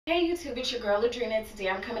Hey YouTube, it's your girl Adrena. Today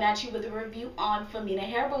I'm coming at you with a review on Femina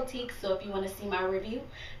Hair Boutique. So if you want to see my review,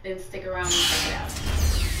 then stick around and check it out.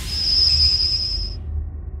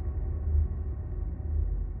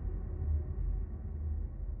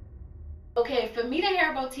 Okay, Femina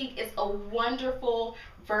Hair Boutique is a wonderful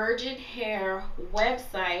virgin hair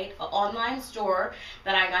website, an online store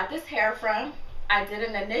that I got this hair from. I did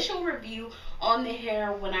an initial review on the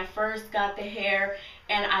hair when I first got the hair,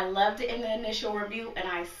 and I loved it in the initial review, and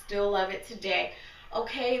I still love it today.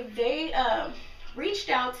 Okay, they reached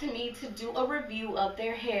out to me to do a review of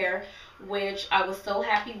their hair, which I was so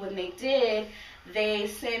happy when they did. They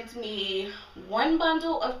sent me one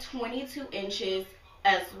bundle of 22 inches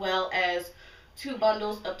as well as two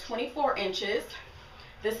bundles of 24 inches.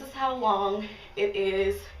 This is how long it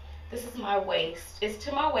is. This is my waist. It's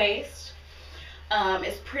to my waist.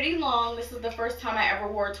 It's pretty long. This is the first time I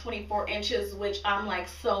ever wore 24 inches, which I'm like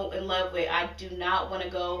so in love with. I do not want to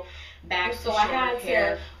go back to short hair. So I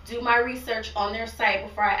had to do my research on their site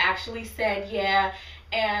before I actually said yeah.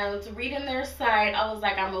 And reading their site, I was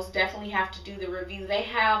like, I most definitely have to do the review. They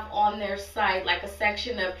have on their site like a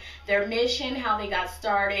section of their mission, how they got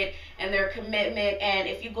started, and their commitment. And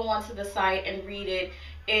if you go onto the site and read it,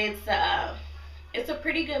 it's a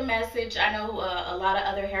pretty good message. I know a lot of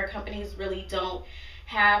other hair companies really don't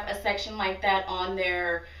have a section like that on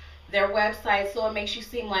their website, so it makes you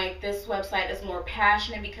seem like this website is more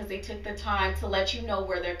passionate because they took the time to let you know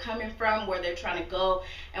where they're coming from, where they're trying to go,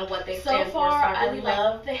 and what they stand for. So far, I really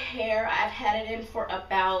love the hair. I've had it in for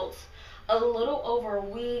about a little over a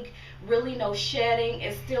week. Really no shedding.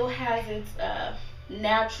 It still has its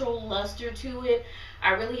natural luster to it.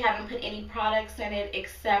 I really haven't put any products in it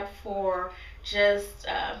except for just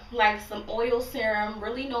like some oil serum.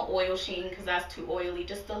 Really no oil sheen because that's too oily.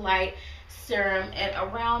 Just the light serum. And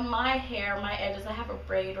around my hair, my edges, I have a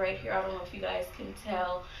braid right here. I don't know if you guys can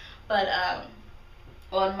tell, but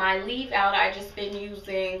on my leave out, I just been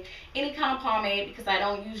using any kind of pomade because I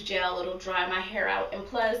don't use gel. It'll dry my hair out, and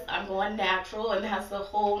plus I'm going natural, and that's a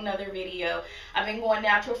whole nother video. I've been going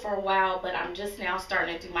natural for a while, but I'm just now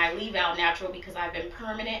starting to do my leave out natural because I've been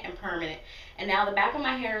permanent, and now the back of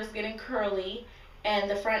my hair is getting curly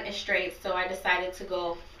and the front is straight, so I decided to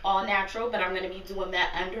go all natural, but I'm going to be doing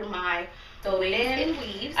that under my wigs and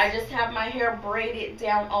weaves. I just have my hair braided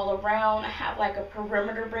down all around. I have like a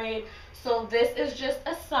perimeter braid. So this is just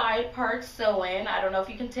a side part sew-in. I don't know if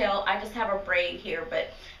you can tell. I just have a braid here, but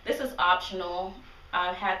this is optional.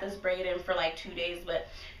 I've had this braid in for like 2 days, but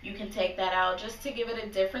you can take that out just to give it a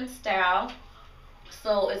different style.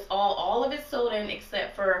 So it's all of it sewed in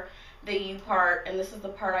except for the U part, and this is the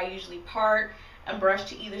part I usually part and brush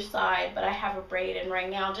to either side, but I have a braid in right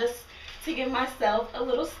now just to give myself a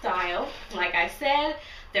little style. Like I said,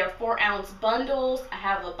 they're 4-ounce bundles. I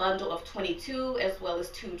have a bundle of 22 as well as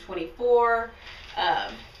two 24.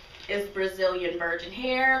 Is Brazilian virgin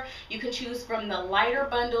hair. You can choose from the lighter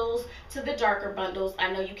bundles to the darker bundles.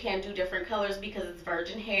 I know you can do different colors because it's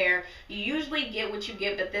virgin hair. You usually get what you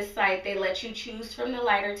get, but this site they let you choose from the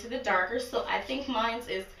lighter to the darker. So I think mine's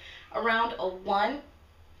is around a 1.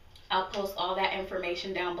 I'll post all that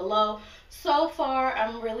information down below. So far,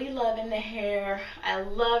 I'm really loving the hair. I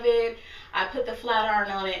love it. I put the flat iron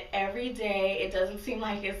on it every day. It doesn't seem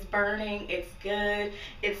like it's burning. It's good.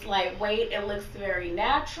 It's lightweight. It looks very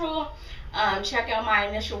natural. Check out my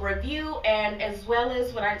initial review, and as well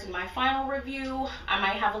as when I do my final review, I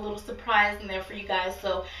might have a little surprise in there for you guys.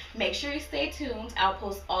 So make sure you stay tuned. I'll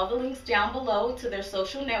post all the links down below to their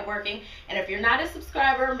social networking. And if you're not a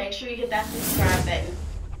subscriber, make sure you hit that subscribe button.